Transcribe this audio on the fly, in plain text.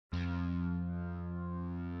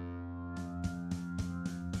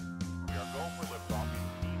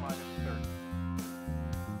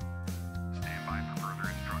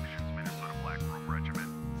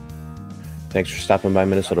Thanks for stopping by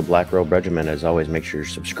Minnesota Black Robe Regiment. As always, make sure you're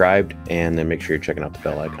subscribed and then make sure you're checking out the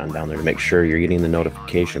bell icon down there to make sure you're getting the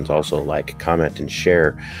notifications. Also, like, comment, and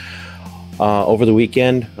share. Over the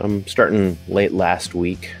weekend, starting late last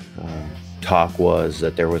week, talk was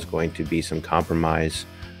that there was going to be some compromise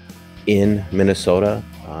in Minnesota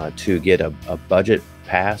to get a budget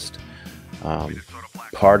passed.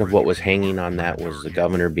 Part of what was hanging on that was the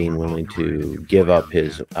governor being willing to give up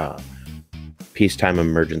his peacetime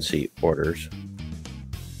emergency orders.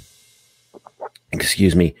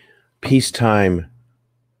 Excuse me, peacetime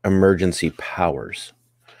emergency powers.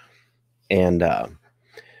 And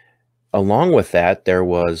along with that, there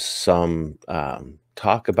was some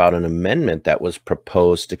talk about an amendment that was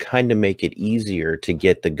proposed to kind of make it easier to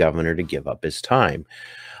get the governor to give up his time.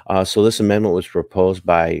 So this amendment was proposed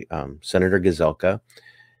by Senator Gazelka,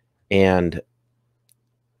 and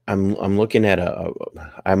I'm looking at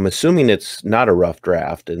I'm assuming it's not a rough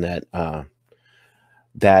draft, and that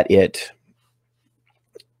it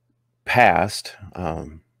passed.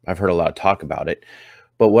 I've heard a lot of talk about it,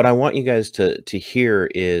 but what I want you guys to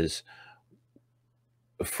hear is,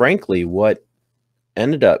 frankly, what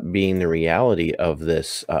ended up being the reality of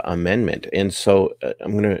this amendment. And so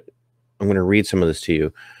I'm gonna read some of this to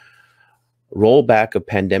you. Rollback of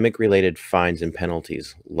pandemic-related fines and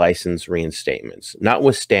penalties, license reinstatements,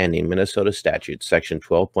 notwithstanding Minnesota statute section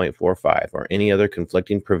 12.45 or any other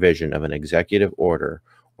conflicting provision of an executive order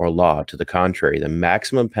or law to the contrary, the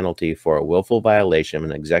maximum penalty for a willful violation of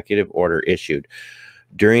an executive order issued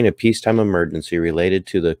during a peacetime emergency related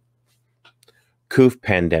to the COVID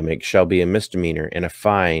pandemic shall be a misdemeanor and a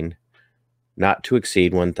fine not to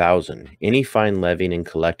exceed $1,000. Any fine levied and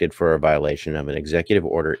collected for a violation of an executive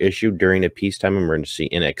order issued during a peacetime emergency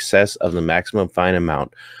in excess of the maximum fine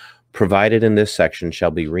amount provided in this section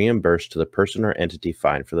shall be reimbursed to the person or entity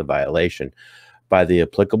fined for the violation by the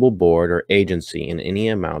applicable board or agency in any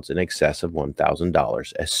amounts in excess of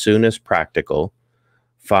 $1,000 as soon as practical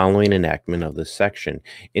following enactment of this section.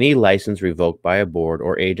 Any license revoked by a board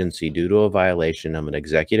or agency due to a violation of an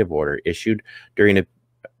executive order issued during a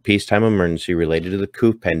peacetime emergency related to the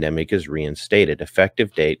COVID pandemic is reinstated.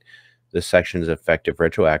 Effective date, this section is effective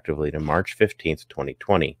retroactively to March 15th,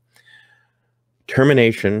 2020.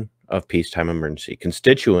 Termination of peacetime emergency.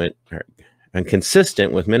 Constituent and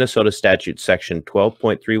consistent with Minnesota statute section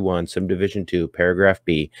 12.31 subdivision 2 paragraph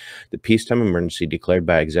B, the peacetime emergency declared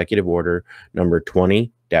by executive order number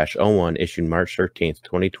 20-01 issued March 13th,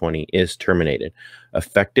 2020 is terminated.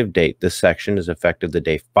 Effective date, this section is effective the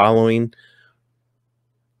day following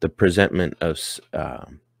the presentment of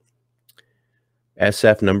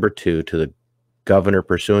SF number 2 to the governor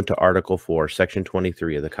pursuant to Article 4, Section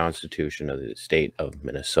 23 of the Constitution of the state of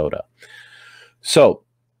Minnesota. So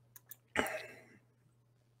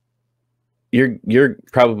you're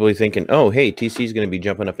probably thinking, oh, hey, TC is going to be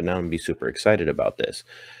jumping up and down and be super excited about this.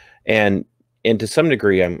 And to some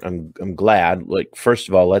degree, I'm glad. Like, first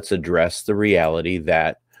of all, let's address the reality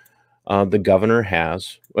that the governor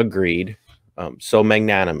has agreed so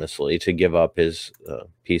magnanimously to give up his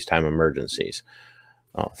peacetime emergencies.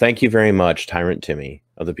 Thank you very much, Tyrant Tim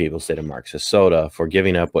of the People's State of Marxisota, for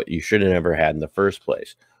giving up what you should have never had in the first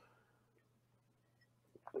place.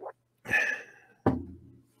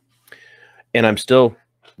 And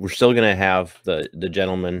we're still going to have the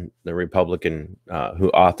gentleman, the Republican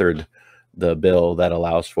who authored the bill that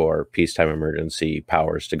allows for peacetime emergency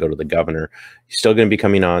powers to go to the governor. He's still going to be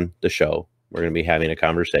coming on the show. We're going to be having a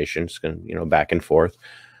conversation, it's going to, back and forth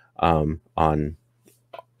on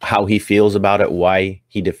how he feels about it, why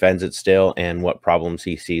he defends it still, and what problems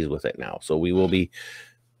he sees with it now. So we'll be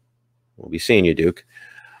seeing you, Duke.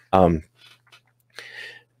 But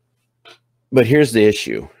here's the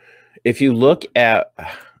issue. If you look at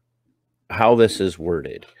how this is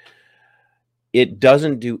worded, it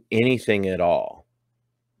doesn't do anything at all.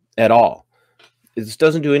 It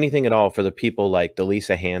doesn't do anything at all for the people like the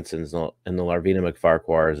Lisa Hansons and the Larvita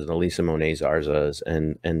McFarquhars and the Lisa Monet Zarzas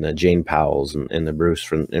and the Jane Powells and the Bruce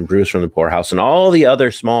from the Poorhouse and all the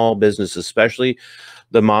other small businesses, especially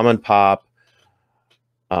the mom and pop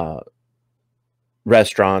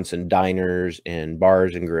restaurants and diners and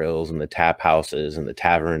bars and grills and the tap houses and the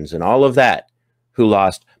taverns and all of that, who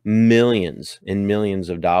lost millions and millions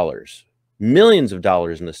of dollars in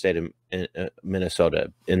the state of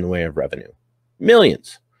Minnesota in the way of revenue.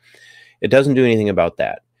 Millions. It doesn't do anything about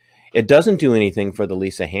that. It doesn't do anything for the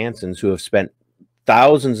Lisa Hansons, who have spent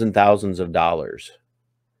thousands and thousands of dollars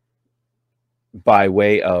by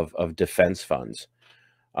way of defense funds,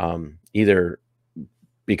 either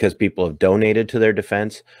because people have donated to their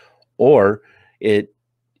defense, or it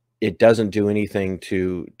it doesn't do anything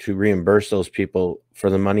to reimburse those people for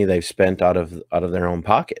the money they've spent out of their own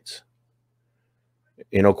pockets.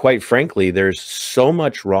 You know, quite frankly, there's so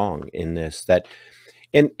much wrong in this that,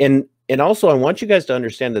 and also I want you guys to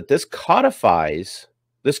understand that this codifies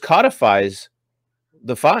the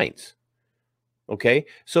fines. Okay,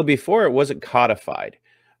 so before it wasn't codified,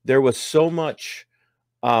 there was so much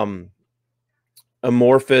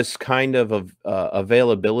amorphous kind of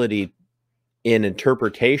availability in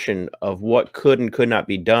interpretation of what could and could not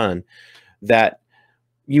be done, that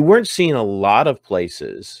you weren't seeing a lot of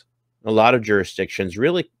places, a lot of jurisdictions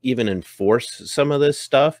really even enforce some of this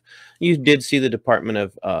stuff. You did see the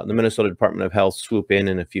the Minnesota Department of Health swoop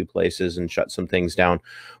in a few places and shut some things down.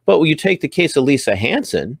 But when you take the case of Lisa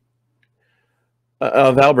Hanson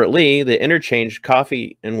of Albert Lee, the Interchange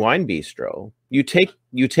Coffee and Wine Bistro, you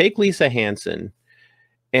take Lisa Hanson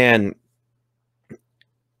and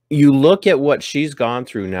you look at what she's gone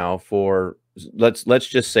through now for, let's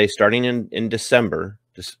just say, starting in December,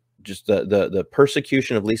 just the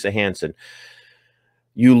persecution of Lisa Hanson.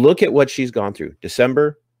 You look at what she's gone through: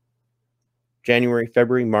 December, January,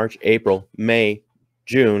 February, March, April, May,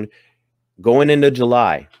 June, going into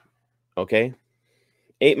July. Okay,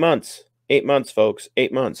 8 months. 8 months, folks.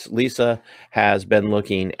 8 months. Lisa has been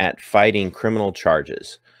looking at fighting criminal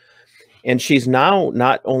charges, and she's now,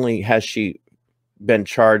 not only has she been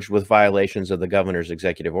charged with violations of the governor's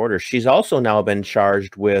executive order, she's also now been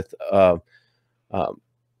charged with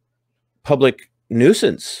public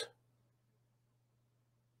nuisance,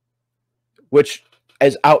 which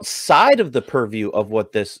is outside of the purview of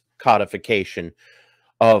what this codification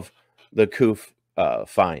of the COOF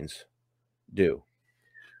fines do.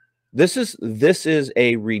 This is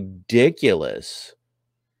a ridiculous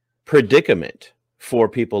predicament for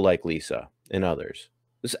people like Lisa and others.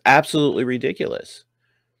 It's absolutely ridiculous.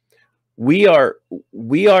 We are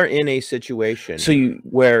in a situation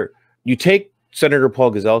where you take Senator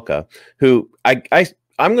Paul Gazelka, who I'm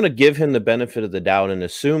going to give him the benefit of the doubt and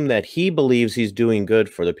assume that he believes he's doing good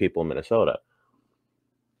for the people of Minnesota.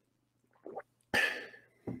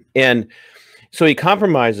 And so he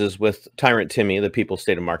compromises with Tyrant Timmy, the People's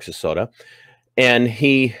State of Marxisota, and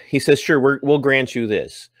he says, sure, we'll grant you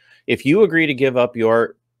this. If you agree to give up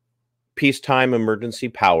your peacetime emergency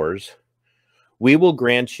powers, we will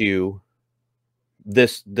grant you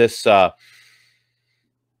this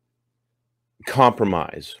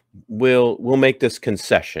compromise. We'll make this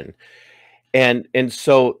concession, and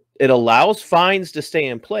so it allows fines to stay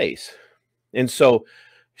in place. And so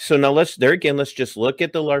now let's just look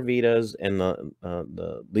at the Larvitas and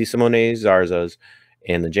the Lisa Monet Zarzas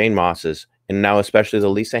and the Jane Mosses, and now especially the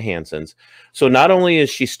Lisa Hansons. So not only is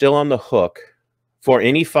she still on the hook for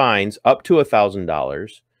any fines up to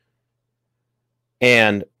 $1,000,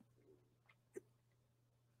 and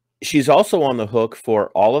she's also on the hook for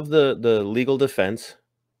all of the legal defense,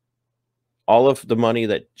 all of the money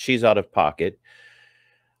that she's out of pocket.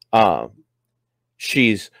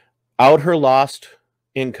 She's out her lost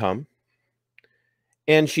income,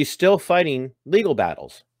 and she's still fighting legal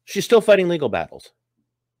battles.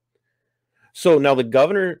 So now the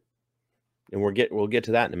governor, and we'll get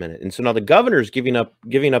to that in a minute. And so now the governor's giving up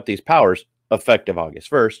these powers effective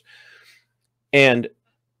August 1st, and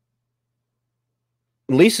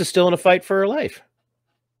Lisa's still in a fight for her life.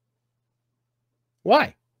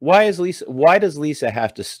 Why? Why does Lisa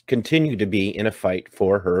have to continue to be in a fight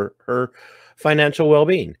for her financial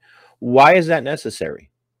well-being? Why is that necessary?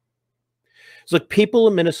 So look, people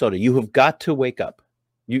in Minnesota, you have got to wake up.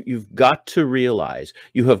 You've got to realize,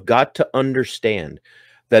 you have got to understand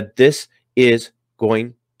that this is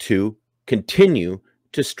going to continue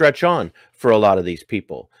to stretch on for a lot of these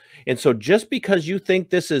people. And so just because you think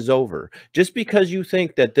this is over, just because you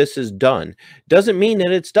think that this is done, doesn't mean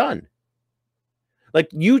that it's done. Like,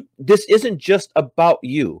 this isn't just about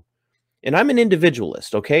you. And I'm an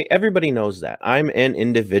individualist, okay? Everybody knows that. I'm an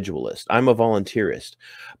individualist. I'm a volunteerist.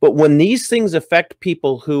 But when these things affect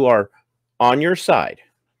people who are on your side,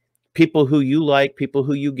 people who you like, people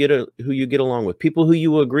who you get along with, people who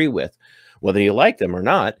you agree with, whether you like them or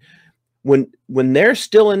not, when they're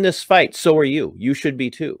still in this fight, so are you. You should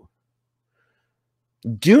be too.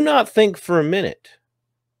 Do not think for a minute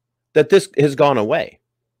that this has gone away,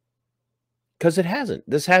 because it hasn't.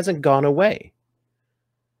 This hasn't gone away.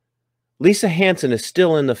 Lisa Hanson is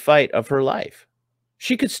still in the fight of her life.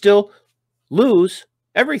 She could still lose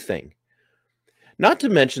everything. Not to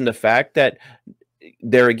mention the fact that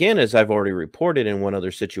there again, as I've already reported in one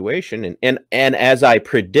other situation, and as I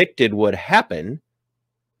predicted would happen,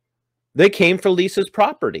 they came for Lisa's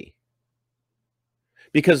property.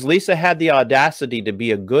 Because Lisa had the audacity to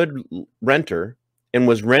be a good renter and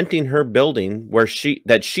was renting her building where she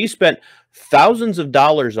spent thousands of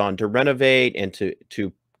dollars on to renovate and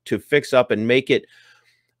to fix up and make it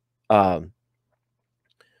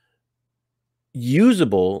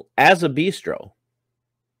usable as a bistro.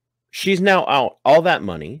 She's now out all that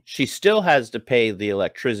money. She still has to pay the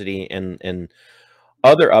electricity and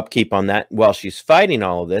other upkeep on that while she's fighting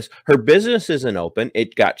all of this. Her business isn't open.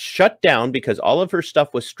 It got shut down because all of her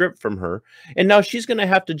stuff was stripped from her. And now she's going to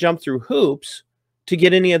have to jump through hoops to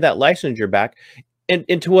get any of that licensure back.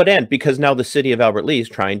 And to what end? Because now the city of Albert Lea is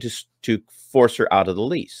trying to force her out of the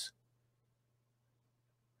lease.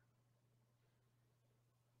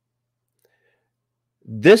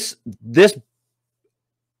 This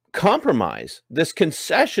compromise, this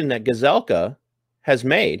concession that Gazelka has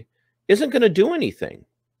made isn't going to do anything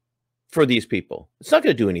for these people. It's not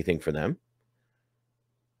going to do anything for them.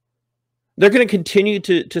 They're going to continue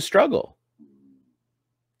to struggle.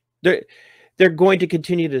 They're going to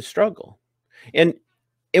continue to struggle. And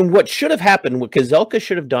what should have happened, what Gazelka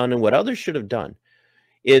should have done and what others should have done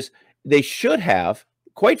is they should have,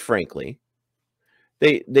 quite frankly,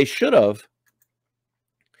 they should have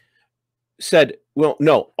said, well,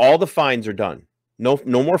 no, all the fines are done. No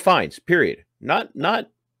more fines, period. Not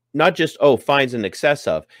just, oh, fines in excess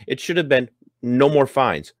of. It should have been no more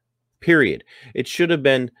fines, period. It should have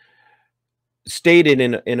been stated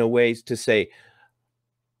in a way to say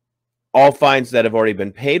all fines that have already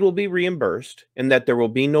been paid will be reimbursed and that there will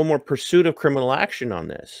be no more pursuit of criminal action on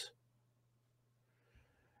this.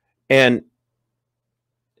 And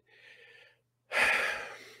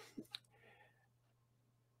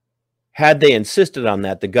had they insisted on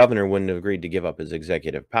that, the governor wouldn't have agreed to give up his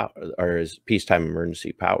executive power or his peacetime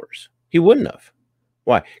emergency powers. He wouldn't have.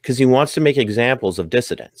 Why? Because he wants to make examples of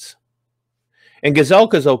dissidents. And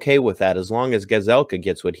Gazelka's okay with that as long as Gazelka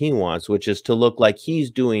gets what he wants, which is to look like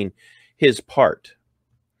he's doing his part.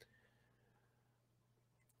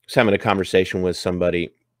 I was having a conversation with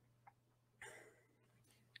somebody,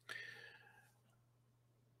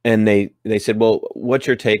 and they said, well, what's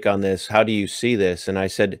your take on this? How do you see this? And I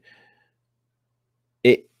said,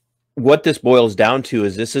 what this boils down to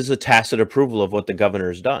is this is a tacit approval of what the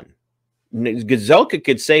governor's done. Gazelka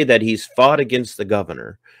could say that he's fought against the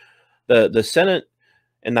governor. The Senate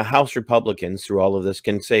and the House Republicans through all of this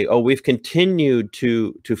can say, oh, we've continued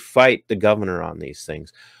to fight the governor on these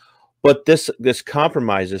things. But this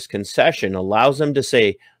compromise, this concession allows them to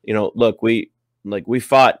say, you know, look, we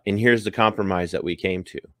fought and here's the compromise that we came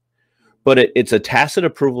to. But it's a tacit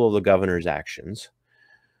approval of the governor's actions.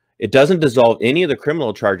 It doesn't dissolve any of the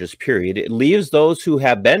criminal charges, period. It leaves those who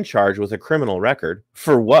have been charged with a criminal record.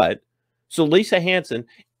 For what? So Lisa Hanson,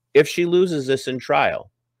 if she loses this in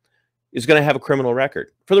trial, is going to have a criminal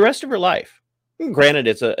record for the rest of her life. Granted,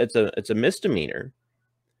 it's a misdemeanor,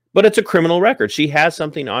 but it's a criminal record. She has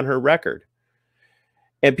something on her record.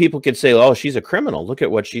 And people could say, oh, she's a criminal. Look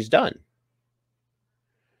at what she's done.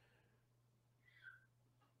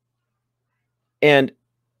 And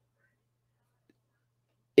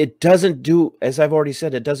it doesn't do, as I've already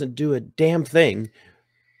said, it doesn't do a damn thing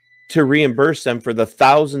to reimburse them for the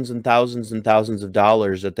thousands and thousands and thousands of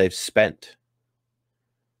dollars that they've spent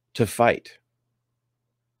to fight.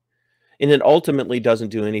 And it ultimately doesn't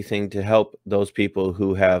do anything to help those people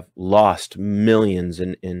who have lost millions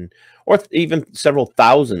or even several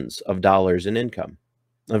thousands of dollars in income,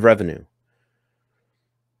 of revenue.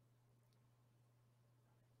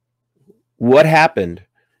 What happened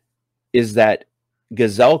is that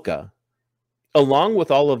Gazelka, along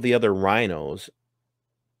with all of the other rhinos,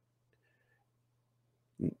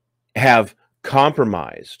 have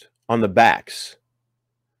compromised on the backs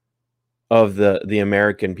of the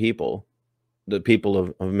American people, the people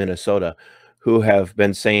of Minnesota, who have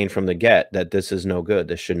been saying from the get that this is no good.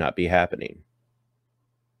 This should not be happening.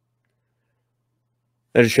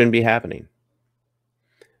 That it shouldn't be happening.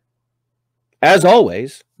 As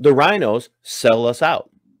always, the rhinos sell us out.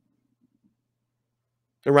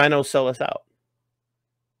 The rhinos sell us out.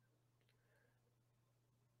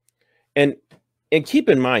 And keep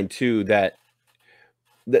in mind, too, that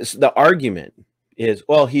the argument is,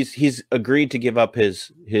 well, he's agreed to give up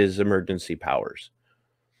his emergency powers,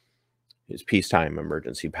 his peacetime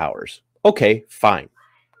emergency powers. Okay, fine.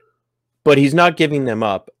 But he's not giving them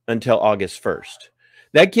up until August 1st.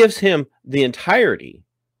 That gives him the entirety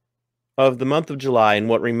of the month of July and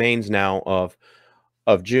what remains now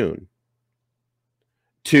of June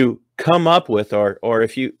to come up with, or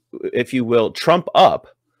if you will, trump up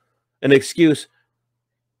an excuse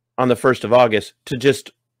on the 1st of August to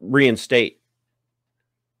just reinstate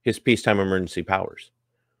his peacetime emergency powers.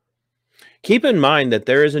 Keep in mind that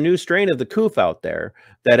there is a new strain of the coof out there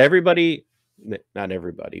that everybody not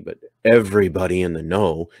everybody, but everybody in the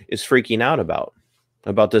know is freaking out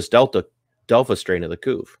about this Delta strain of the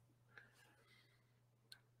COV.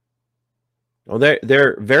 Well,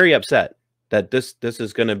 they're very upset that this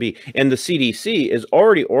is going to be, and the CDC is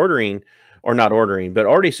already ordering, or not ordering, but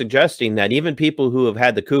already suggesting that even people who have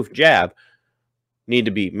had the COV jab need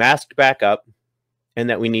to be masked back up, and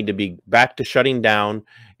that we need to be back to shutting down,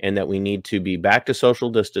 and that we need to be back to social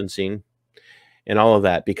distancing and all of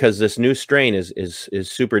that, because this new strain is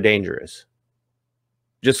super dangerous.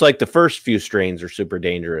 Just like the first few strains are super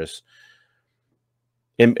dangerous.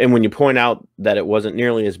 And when you point out that it wasn't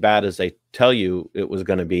nearly as bad as they tell you it was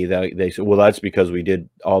going to be, they say, well, that's because we did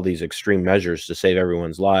all these extreme measures to save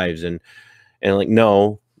everyone's lives. And like,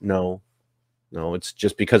 no, it's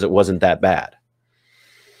just because it wasn't that bad.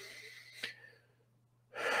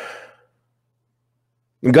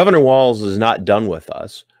 Governor Walz is not done with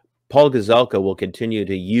us. Paul Gazelka will continue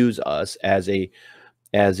to use us as a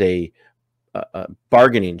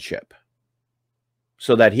bargaining chip,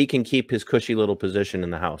 so that he can keep his cushy little position in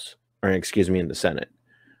the House, or excuse me, in the Senate.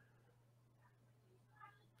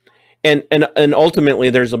 And ultimately,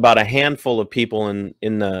 there's about a handful of people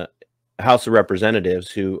in the House of Representatives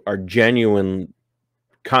who are genuine,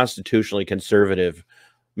 constitutionally conservative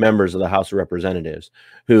members of the House of Representatives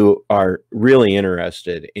who are really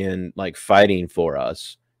interested in like fighting for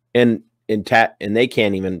us, and they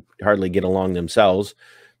can't even hardly get along themselves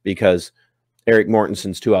because Eric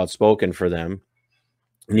Mortenson's too outspoken for them.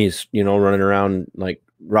 And he's, running around like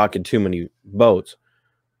rocking too many boats,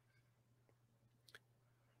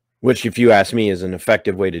 which, if you ask me, is an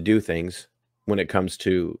effective way to do things when it comes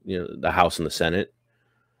to, the House and the Senate.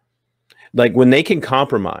 Like when they can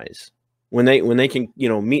compromise, when they can,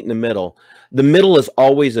 meet in the middle is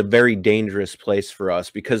always a very dangerous place for us,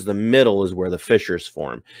 because the middle is where the fissures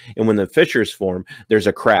form. And when the fissures form, there's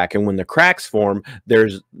a crack. And when the cracks form,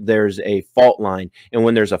 there's a fault line. And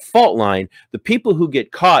when there's a fault line, the people who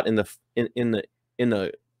get caught in the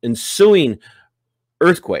ensuing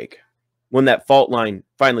earthquake, when that fault line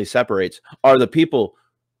finally separates, are the people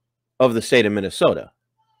of the state of Minnesota.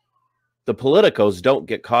 The politicos don't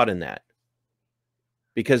get caught in that,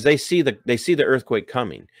 because they see the earthquake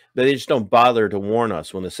coming. They just don't bother to warn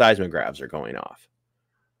us when the seismographs are going off.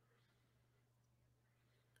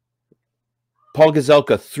 Paul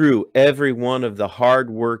Gazelka threw every one of the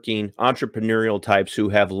hardworking entrepreneurial types who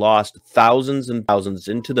have lost thousands and thousands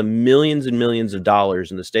into the millions and millions of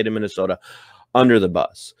dollars in the state of Minnesota under the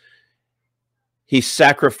bus. He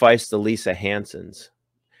sacrificed the Lisa Hansons.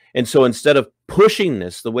 And so instead of pushing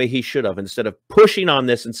this the way he should have, instead of pushing on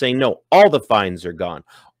this and saying, no, all the fines are gone,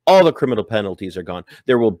 all the criminal penalties are gone,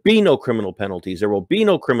 there will be no criminal penalties, there will be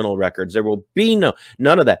no criminal records, there will be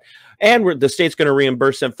none of that. And the state's going to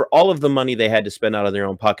reimburse them for all of the money they had to spend out of their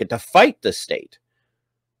own pocket to fight the state.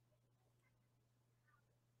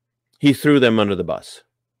 He threw them under the bus.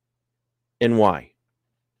 And why?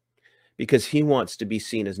 Because he wants to be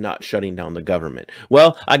seen as not shutting down the government.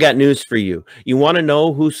 Well, I got news for you. You want to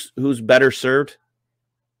know who's better served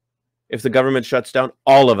if the government shuts down?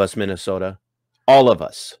 All of us, Minnesota. All of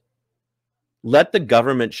us. Let the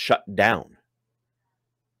government shut down.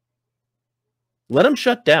 Let them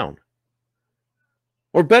shut down.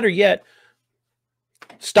 Or better yet,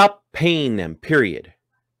 stop paying them, period.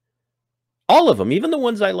 All of them, even the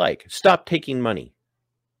ones I like, stop taking money.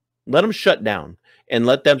 Let them shut down. And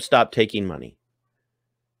let them stop taking money.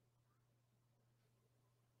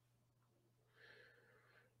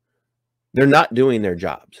 They're not doing their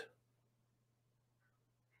jobs.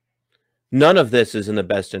 None of this is in the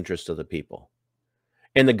best interest of the people.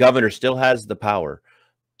 And the governor still has the power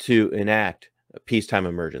to enact a peacetime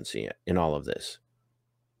emergency in all of this.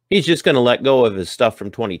 He's just going to let go of his stuff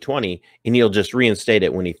from 2020, and he'll just reinstate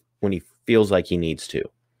it when he feels like he needs to.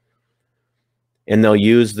 And they'll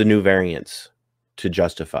use the new variants to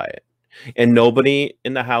justify it. And nobody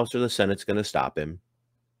in the House or the Senate's going to stop him.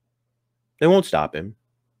 They won't stop him,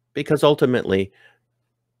 because ultimately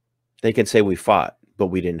they can say we fought, but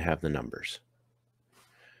we didn't have the numbers.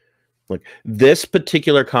 Look, this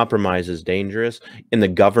particular compromise is dangerous, and the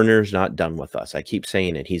governor's not done with us. I keep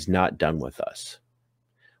saying it. He's not done with us.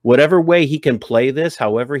 Whatever way he can play this,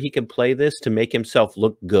 however he can play this to make himself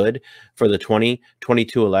look good for the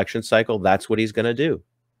 2022 election cycle, that's what he's going to do.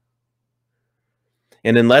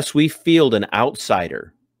 And unless we field an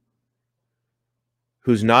outsider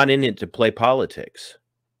who's not in it to play politics,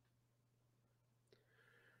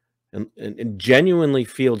 and genuinely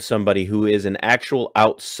field somebody who is an actual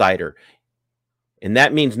outsider, and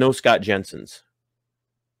that means no Scott Jensens,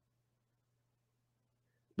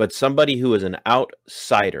 but somebody who is an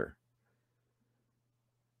outsider,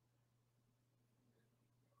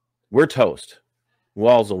 we're toast.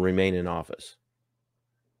 Walz will remain in office.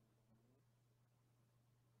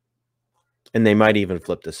 And they might even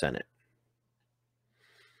flip the Senate.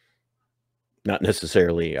 Not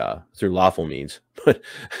necessarily through lawful means, but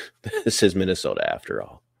this is Minnesota after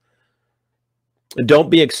all. Don't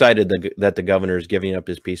be excited that the governor is giving up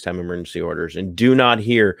his peacetime emergency orders, and do not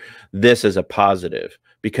hear this as a positive,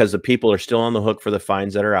 because the people are still on the hook for the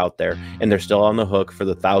fines that are out there, and they're still on the hook for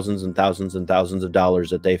the thousands and thousands and thousands of dollars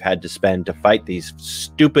that they've had to spend to fight these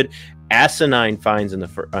stupid, asinine fines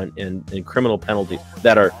and criminal penalties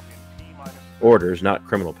that are orders, not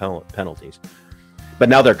criminal penalties. But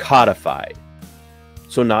now they're codified.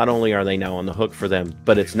 So not only are they now on the hook for them,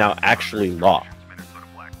 but it's now actually law.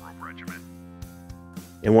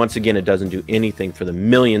 And once again, it doesn't do anything for the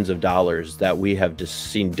millions of dollars that we have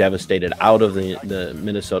just seen devastated out of the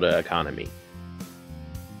Minnesota economy.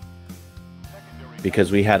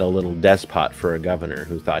 Because we had a little despot for a governor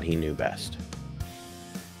who thought he knew best.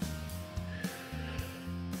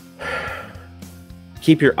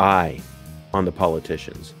 Keep your eye on the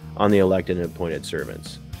politicians, on the elected and appointed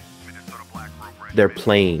servants. They're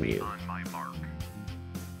playing you.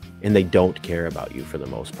 And they don't care about you for the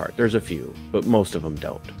most part. There's a few, but most of them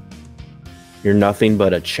don't. You're nothing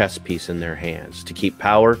but a chess piece in their hands to keep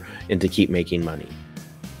power and to keep making money.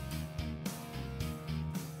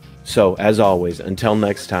 So, as always, until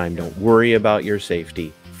next time, don't worry about your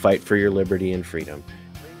safety. Fight for your liberty and freedom.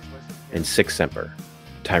 And Sic Semper,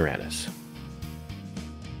 Tyrannis.